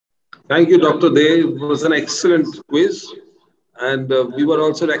Thank you, Dr. Day. It was an excellent quiz. And we were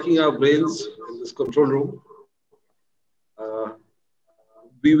also racking our brains in this control room. Uh,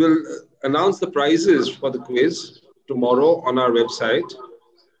 we will announce the prizes for the quiz tomorrow on our website.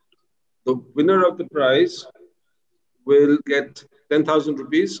 The winner of the prize will get 10,000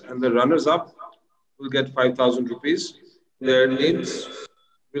 rupees and the runners up will get 5,000 rupees. Their names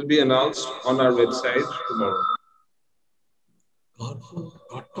will be announced on our website tomorrow.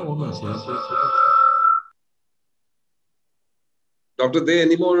 Dr. Day,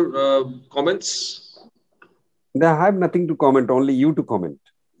 any more comments? I have nothing to comment, only you to comment.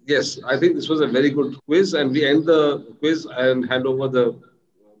 Yes, I think this was a very good quiz, and we end the quiz and hand over the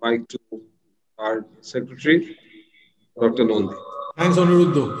mic to our secretary, Dr. Nondi. Thanks,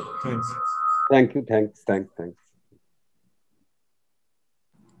 Aniruddha. Thanks. Thank you. Thanks.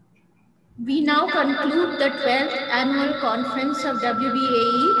 We now conclude the 12th annual conference of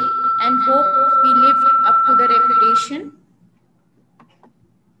WBAE and hope we lived up to the reputation.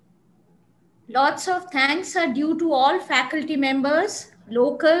 Lots of thanks are due to all faculty members,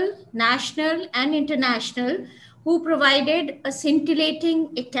 local, national, and international, who provided a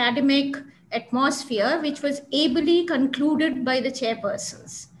scintillating academic atmosphere which was ably concluded by the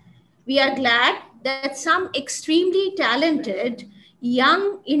chairpersons. We are glad that some extremely talented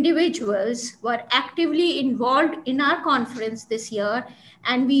young individuals were actively involved in our conference this year,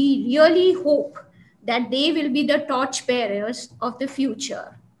 and we really hope that they will be the torchbearers of the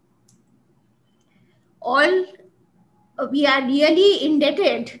future. We are really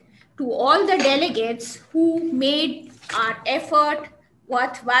indebted to all the delegates who made our effort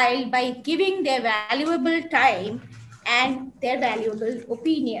worthwhile by giving their valuable time and their valuable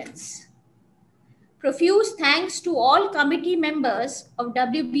opinions. Profuse thanks to all committee members of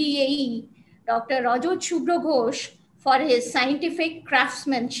WBAE, Dr. Rajot Shubro Ghosh for his scientific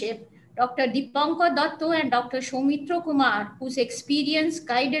craftsmanship, Dr. Dipankar Datto and Dr. Shomitra Kumar, whose experience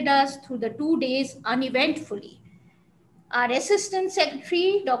guided us through the 2 days uneventfully. Our Assistant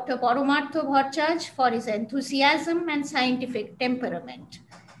Secretary, Dr. Paramartha Bhattacharya, for his enthusiasm and scientific temperament.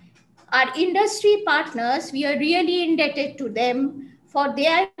 Our industry partners, we are really indebted to them, for they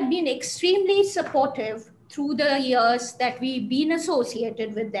have been extremely supportive through the years that we've been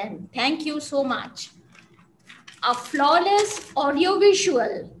associated with them. Thank you so much. A flawless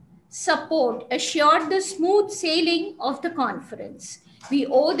audiovisual support assured the smooth sailing of the conference. We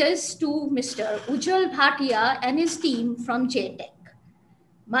owe this to Mr. Ujjwal Bhatia and his team from JTech.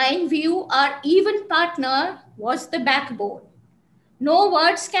 Mindview, our event partner, was the backbone. No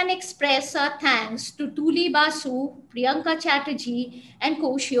words can express our thanks to Tuli Basu, Priyanka Chatterjee, and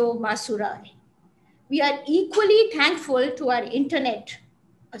Koshio Masurai. We are equally thankful to our internet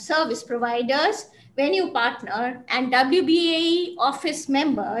service providers, venue partner, and WBAE office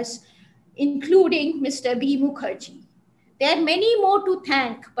members, including Mr. B. Mukherjee. There are many more to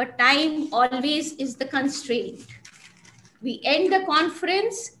thank, but time always is the constraint. We end the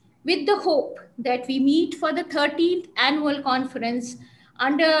conference with the hope that we meet for the 13th annual conference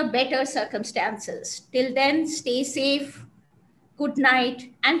under better circumstances. Till then, stay safe, good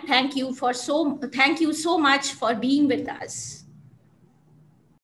night, and thank you so much for being with us.